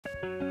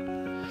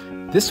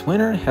This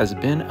winter has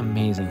been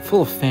amazing,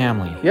 full of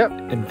family,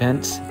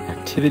 events,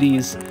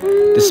 activities.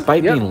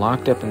 Despite being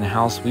locked up in the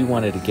house, we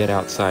wanted to get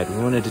outside. We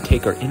wanted to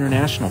take our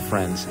international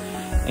friends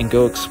and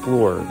go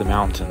explore the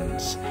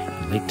mountains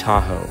and Lake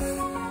Tahoe.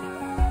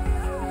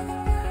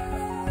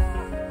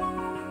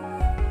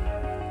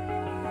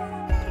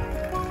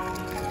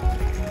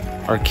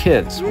 Our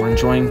kids were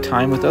enjoying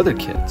time with other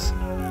kids.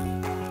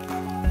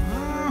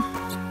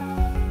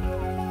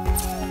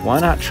 Why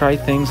not try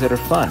things that are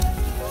fun,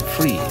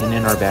 free, and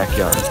in our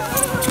backyard?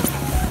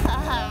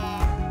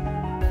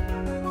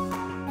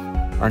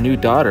 Our new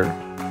daughter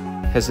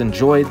has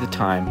enjoyed the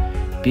time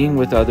being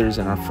with others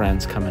and our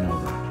friends coming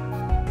over.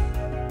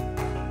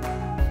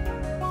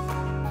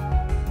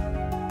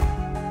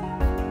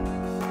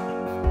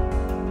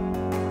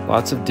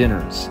 Lots of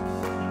dinners.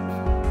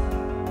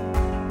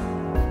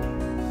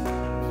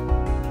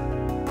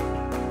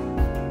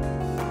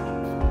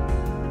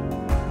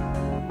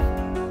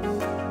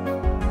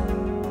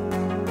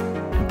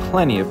 And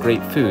plenty of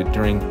great food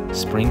during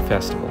Spring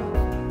Festival.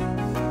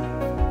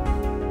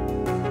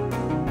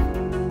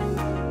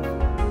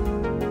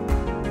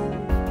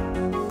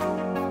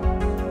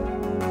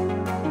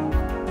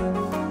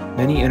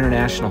 Many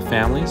international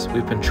families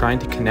we've been trying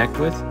to connect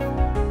with,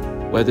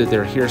 whether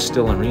they're here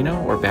still in Reno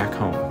or back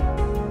home.